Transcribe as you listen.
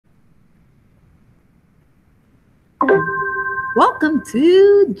Welcome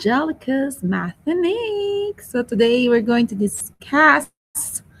to Jelica's Mathinik. So today we're going to discuss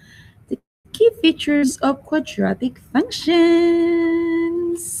the key features of quadratic functions.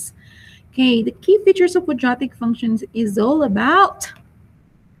 Okay, the key features of quadratic functions is all about,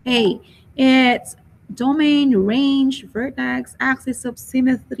 hey, it's domain, range, vertex, axis of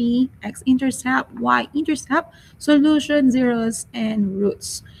symmetry, x-intercept, y-intercept, solution, zeros, and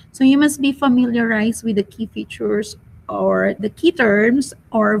roots. So you must be familiarized with the key features or the key terms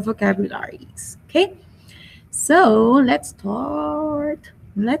or vocabularies. Okay, so let's start.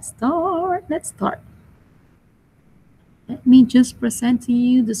 Let's start. Let me just present to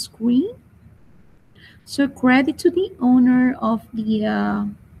you the screen. So credit to the owner of the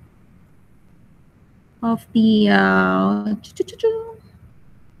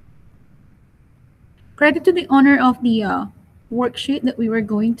credit to the owner of the worksheet that we were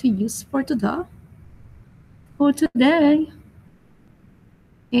going to use for today.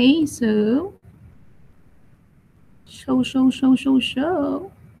 Okay, so show.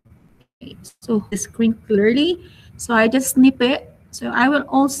 Okay, so the screen clearly. So I just snip it. So I will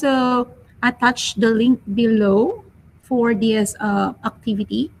also attach the link below for this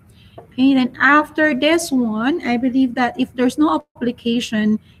activity. Okay, then after this one, I believe that if there's no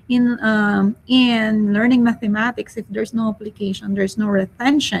application in learning mathematics, if there's no application, there's no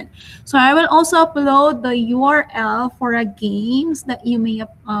retention. So I will also upload the URL for a games that you may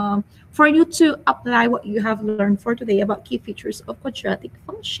for you to apply what you have learned for today about key features of quadratic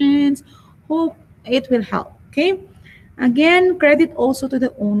functions. Hope it will help. Okay. Again, credit also to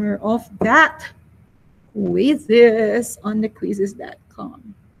the owner of that quizzes on the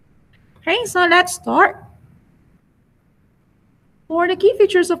quizzes.com. Okay, so let's start. For the key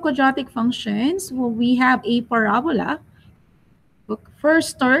features of quadratic functions, well, we have a parabola.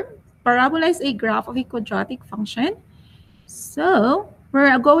 First term, parabola is a graph of a quadratic function. So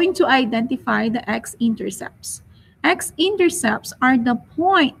we're going to identify the x-intercepts. X-intercepts are the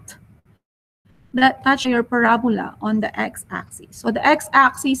point that touch your parabola on the x-axis. So the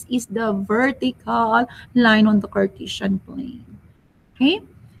x-axis is the vertical line on the Cartesian plane. Okay,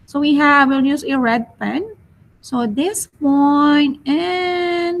 so we'll use a red pen. So this point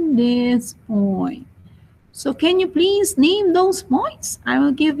and this point. So can you please name those points? I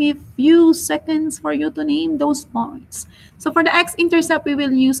will give you a few seconds for you to name those points. So for the x-intercept, we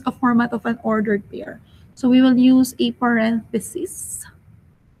will use a format of an ordered pair. So we will use a parenthesis.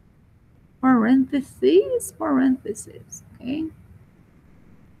 Okay.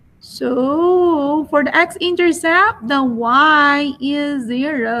 So for the x-intercept, the y is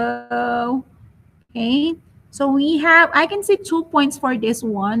 0. Okay. So I can see 2 points for this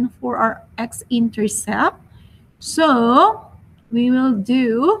one for our x-intercept. So we will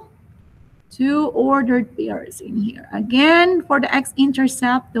do 2 ordered pairs in here. Again, for the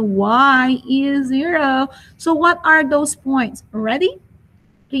x-intercept, the y is 0. So what are those points? Ready?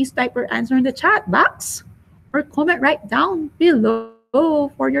 Please type your answer in the chat box or comment right down below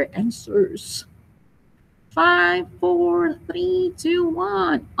for your answers. 5, 4, 3, 2,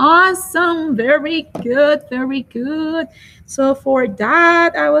 1. Awesome. Very good. Very good. So for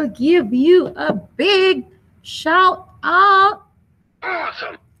that, I will give you a big shout out.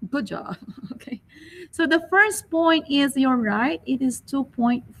 Awesome. Good job. Okay. So the first point is, you're right. It is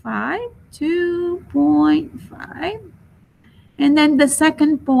 2.5. 2.5. And then the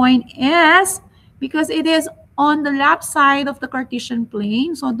second point is, because it is on the left side of the Cartesian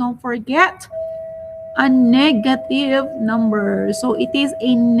plane, so don't forget a negative number. So it is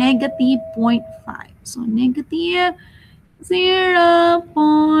a negative 0.5. So negative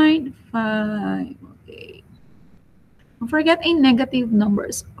 0.5. Okay. Don't forget a negative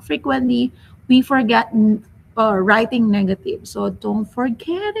numbers. Frequently, we forget writing negative. So don't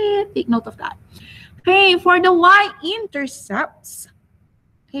forget it. Take note of that. Okay, for the y-intercepts,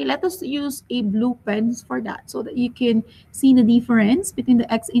 okay, let us use a blue pen for that so that you can see the difference between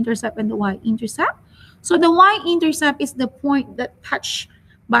the x-intercept and the y-intercept. So the y-intercept is the point that touch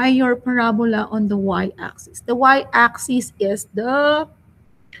by your parabola on the y-axis. The y-axis is the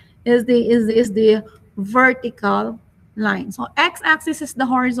vertical line. So x-axis is the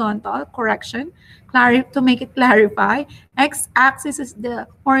horizontal, correction, to make it clarify. X-axis is the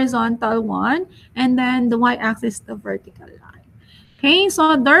horizontal one, and then the y-axis is the vertical line. Okay,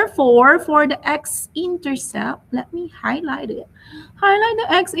 so therefore, for the x-intercept, let me highlight it. Highlight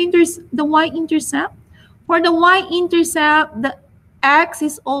the y-intercept. For the y-intercept, the x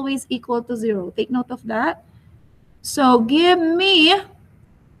is always equal to 0. Take note of that. So give me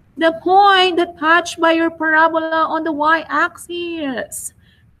the point that touched by your parabola on the y-axis.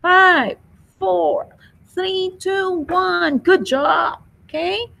 5, 4, 3, 2, 1. Good job.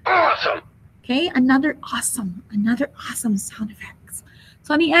 Okay. Awesome. Okay, another awesome sound effects.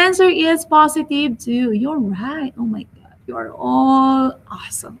 So the answer is positive 2. You're right. Oh my God. You are all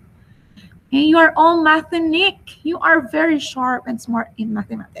awesome. And you are all Mathinik. You are very sharp and smart in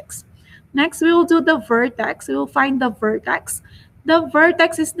mathematics. Next, we will do the vertex. We will find the vertex. The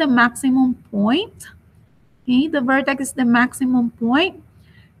vertex is the maximum point. Okay, the vertex is the maximum point.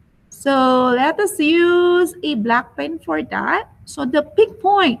 So let us use a black pen for that. So the peak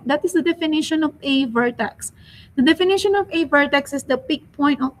point, that is the definition of a vertex. The definition of a vertex is the peak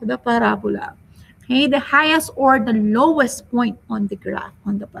point of the parabola. Okay, the highest or the lowest point on the graph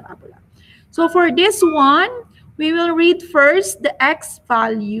on the parabola. So for this one, we will read first the x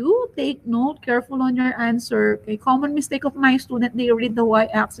value. Take note, careful on your answer. Okay, common mistake of my student, they read the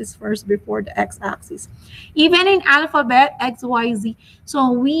y-axis first before the x-axis. Even in alphabet, x, y, z.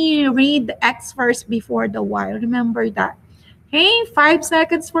 So we read the x first before the y. Remember that. Okay, 5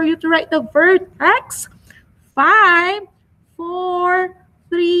 seconds for you to write the vertex. 5, 4,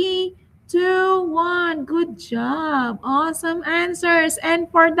 3, 2, 1. Good job. Awesome answers. And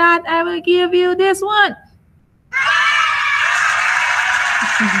for that, I will give you this one.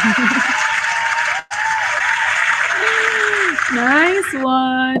 Nice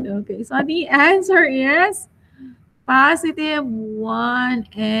one. Okay, so the answer is positive 1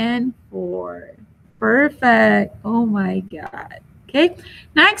 and 4. Perfect. Oh my God. Okay.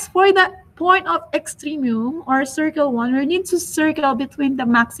 Next, for the point of extremum or circle 1, we need to circle between the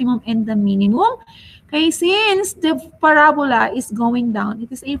maximum and the minimum. Okay, since the parabola is going down,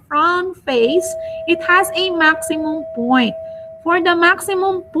 it is a round face, it has a maximum point. For the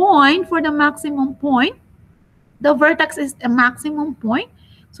maximum point, the vertex is a maximum point.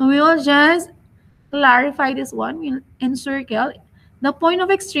 So we will just clarify this one. We'll encircle. The point of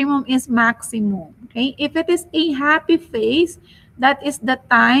extremum is maximum. Okay, if it is a happy face, that is the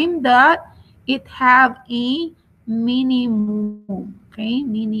time that it have a minimum. Okay,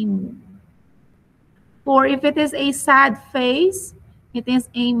 minimum. Or if it is a sad face, it is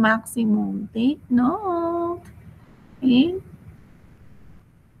a maximum. Take note. Okay.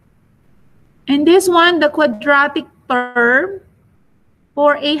 And this one, the quadratic term,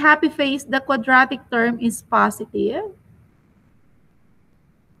 for a happy face, the quadratic term is positive.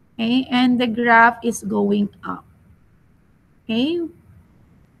 Okay, and the graph is going up. Okay.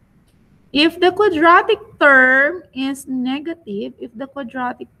 If the quadratic term is negative, okay,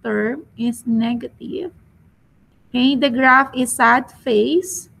 the graph is sad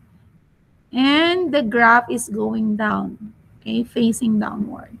face, and the graph is going down, okay, facing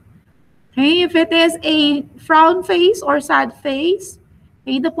downward. Okay, if it is a frown face or sad face,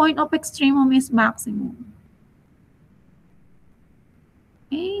 okay, the point of extremum is maximum.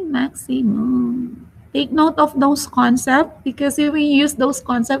 Okay, maximum. Take note of those concepts because if we use those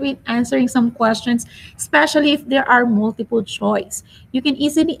concepts in answering some questions, especially if there are multiple choice, you can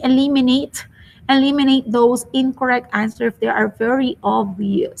easily eliminate those incorrect answers if they are very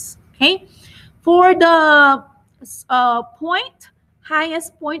obvious. Okay, for the point,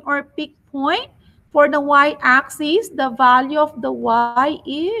 highest point or peak point, for the y-axis, the value of the y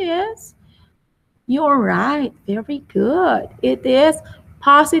is, you're right, very good. It is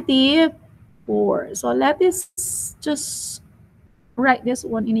positive 4. So let us just write this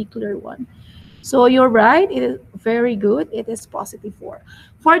one in a clear one. So you're right, it is very good. It is positive 4.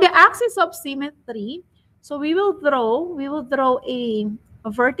 For the axis of symmetry, so we will draw a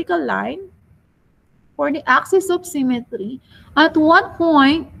vertical line for the axis of symmetry. At one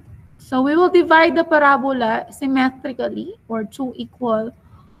point, so we will divide the parabola symmetrically or two equal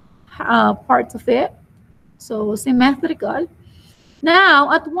parts of it. So symmetrical.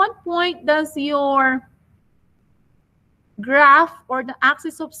 Now, at one point does your graph or the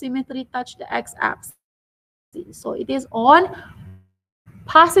axis of symmetry touch the x-axis? So it is on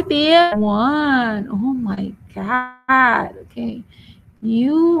positive 1. Oh my God. Okay.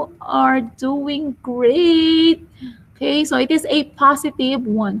 You are doing great. Okay, so it is a positive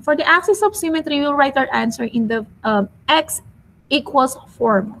 1. For the axis of symmetry, we'll write our answer in the x equals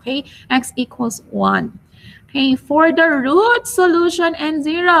form. Okay, x equals 1. Okay, for the root solution and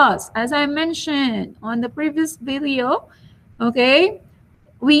zeros, as I mentioned on the previous video, okay,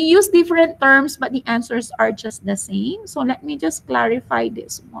 we use different terms, but the answers are just the same. So let me just clarify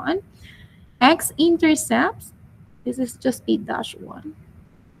this one. X-intercepts, this is just a dash 1.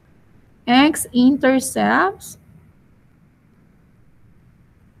 X-intercepts,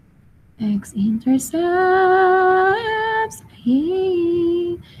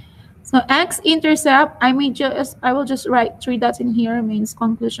 hey. So x-intercept, I will just write 3 dots in here, means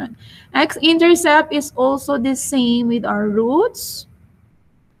conclusion. X-intercept is also the same with our roots.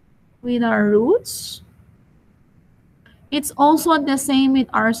 It's also the same with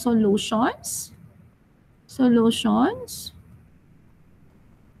our solutions.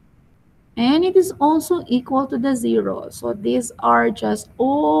 And it is also equal to the 0. So these are just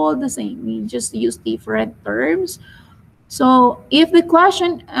all the same. We just use different terms. So if the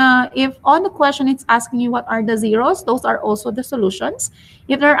question, if on the question it's asking you what are the zeros, those are also the solutions.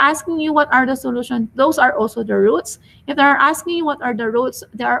 If they're asking you what are the solutions, those are also the roots. If they're asking you what are the roots,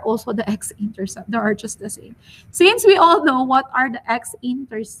 they are also the x-intercept. They are just the same. Since we all know what are the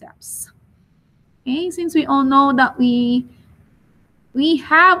x-intercepts, okay, since we all know that we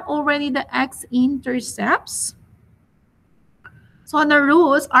have already the x-intercepts, so the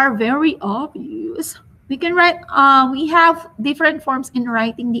roots are very obvious. We can write, we have different forms in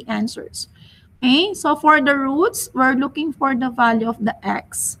writing the answers. Okay, so for the roots, we're looking for the value of the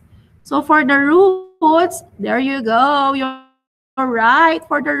x. So for the roots, there you go, you're right.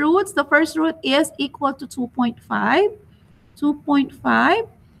 For the roots, the first root is equal to 2.5.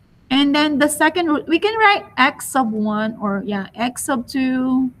 And then the second root, we can write x sub 1 or x sub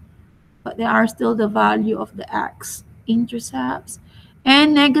 2, but they are still the value of the x-intercepts.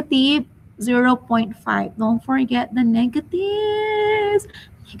 And negative 0.5. Don't forget the negatives.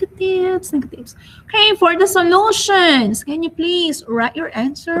 Okay, for the solutions, can you please write your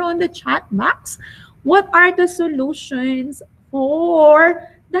answer on the chat box? What are the solutions for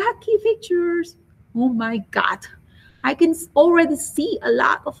the key features? Oh my God. I can already see a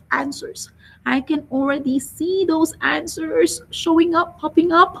lot of answers. I can already see those answers showing up,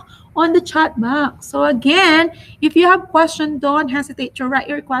 popping up on the chat box. So again, if you have questions, don't hesitate to write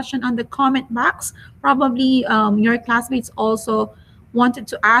your question on the comment box. Probably your classmates also wanted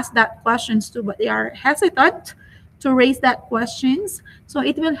to ask that questions too, but they are hesitant to raise that questions. So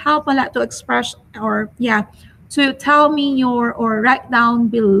it will help a lot to express or to tell me your or write down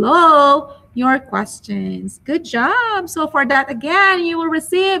below your questions. Good job. So for that, again, you will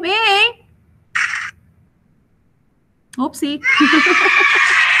receive a oopsie.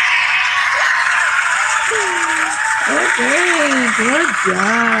 Okay, good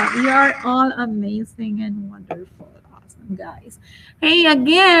job. You are all amazing and wonderful. Awesome, guys. Hey,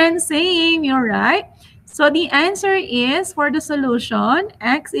 again, same, you're right. So the answer is for the solution,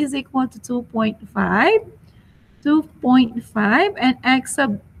 x is equal to 2.5, and x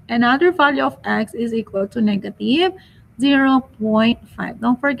sub another value of x is equal to negative 0.5.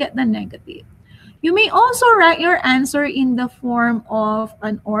 Don't forget the negative. You may also write your answer in the form of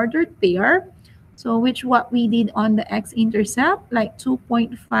an ordered pair. So which what we did on the x-intercept, like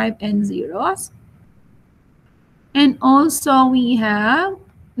 2.5 and zeros. And also we have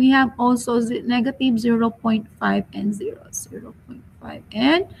also negative 0.5 and zeros. 0.5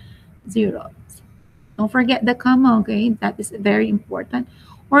 and zeros. Don't forget the comma, okay? That is very important.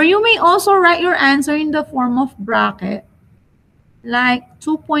 Or you may also write your answer in the form of bracket, like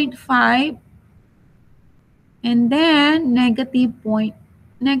 2.5 and then negative 0.5.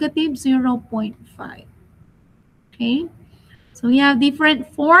 Okay? So we have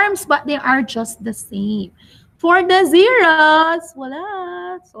different forms, but they are just the same. For the zeros,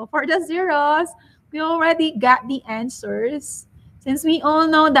 voila. So for the zeros, we already got the answers. Since we all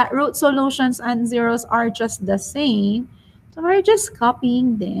know that root solutions and zeros are just the same, so we're just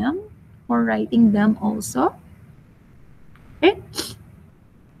copying them or writing them also. Okay.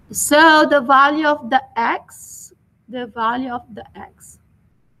 So the value of the x,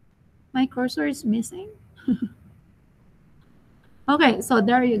 my cursor is missing. Okay, so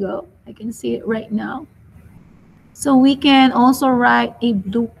there you go. I can see it right now. So we can also write a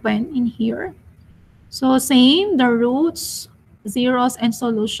blue pen in here. So same, the roots, zeros, and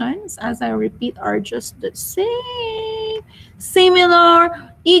solutions, as I repeat, are just the same,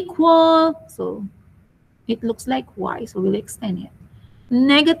 similar, equal. So it looks like y, so we'll extend it.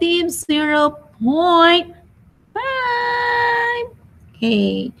 Negative 0.5.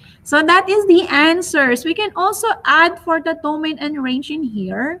 Okay, so that is the answers. We can also add for the domain and range in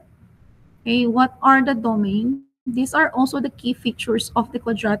here. Okay, what are the domain? These are also the key features of the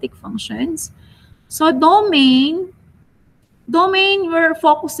quadratic functions. So domain, we're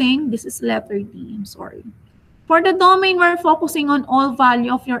focusing, this is letter D, I'm sorry. For the domain, we're focusing on all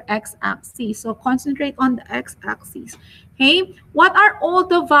value of your x-axis. So concentrate on the x-axis. Okay, what are all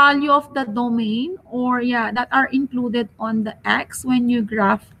the value of the domain or that are included on the x when you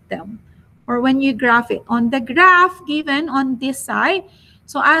graph them or when you graph it on the graph given on this side?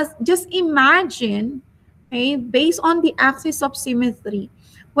 So as just imagine, okay, based on the axis of symmetry,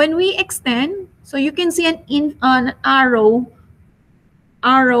 when we extend, so you can see an arrow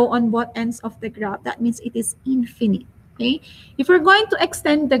on both ends of the graph. That means it is infinite. Okay, if we're going to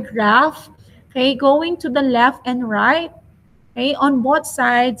extend the graph, okay, going to the left and right, okay, on both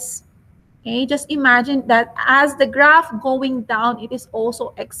sides, okay, just imagine that as the graph going down, it is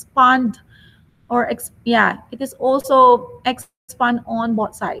also expand it is also expand on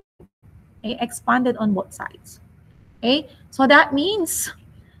both sides. Okay, expanded on both sides. Okay, so that means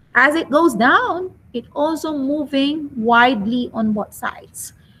as it goes down, it also moving widely on both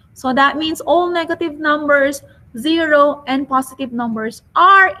sides. So that means all negative numbers, zero, and positive numbers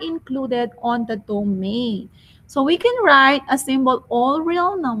are included on the domain. So we can write a symbol all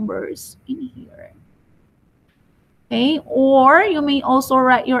real numbers in here. Okay, or you may also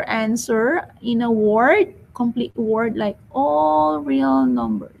write your answer in a word, complete word like all real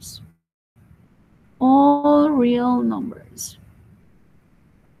numbers. All real numbers.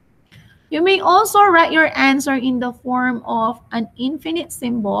 You may also write your answer in the form of an infinite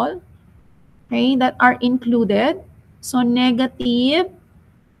symbol, okay, that are included. So negative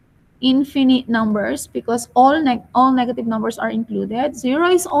infinite numbers, because all negative numbers are included. Zero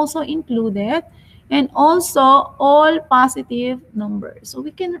is also included, and also all positive numbers. So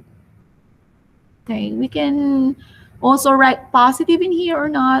we can also write positive in here or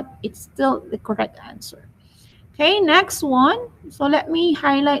not. It's still the correct answer. Okay, next one. So let me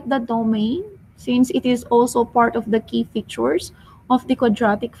highlight the domain since it is also part of the key features of the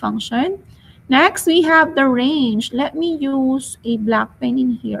quadratic function. Next, we have the range. Let me use a black pen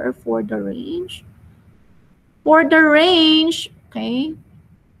in here for the range. For the range, okay,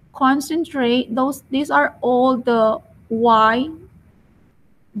 concentrate these are all the y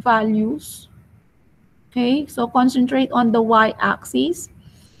values. Okay, so concentrate on the y-axis.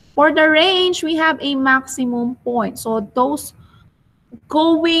 For the range, we have a maximum point. So those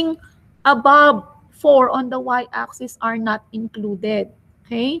going above 4 on the y-axis are not included.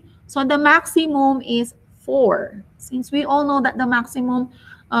 Okay, so the maximum is 4. Since we all know that the maximum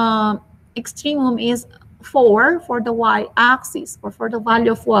extremum is 4 for the y-axis or for the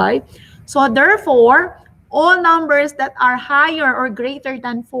value of y. So therefore, all numbers that are higher or greater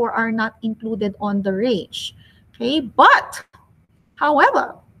than 4 are not included on the range. Okay, but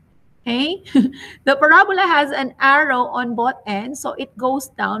however, okay, the parabola has an arrow on both ends, so it goes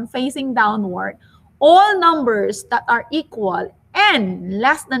down, facing downward. All numbers that are equal and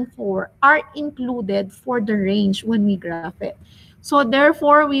less than 4 are included for the range when we graph it. So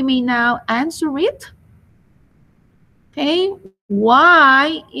therefore, we may now answer it. Okay,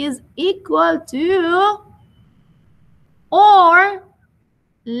 y is equal to or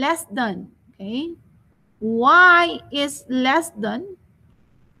less than, okay? Y is less than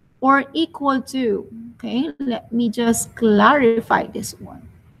or equal to, okay? Let me just clarify this one.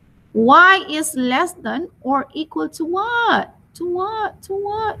 Y is less than or equal to what? To what? To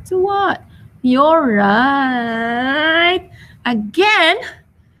what? To what? You're right. Again,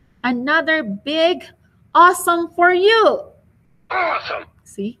 another big awesome for you. Awesome.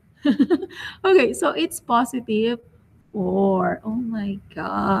 See? Okay, so it's positive 4. Oh my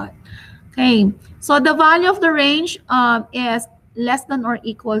God. Okay, so the value of the range is less than or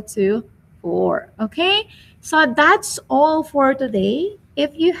equal to 4. Okay, so that's all for today.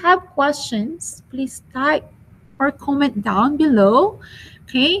 If you have questions, please type or comment down below.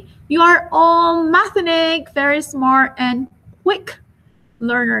 Okay, you are all Mathinik, very smart and quick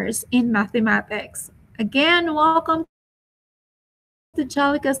learners in mathematics. Again, welcome to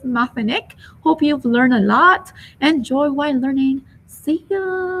Jelica's Mathinik. Hope you've learned a lot. Enjoy while learning. See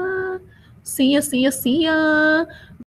ya. See ya, see ya, see ya.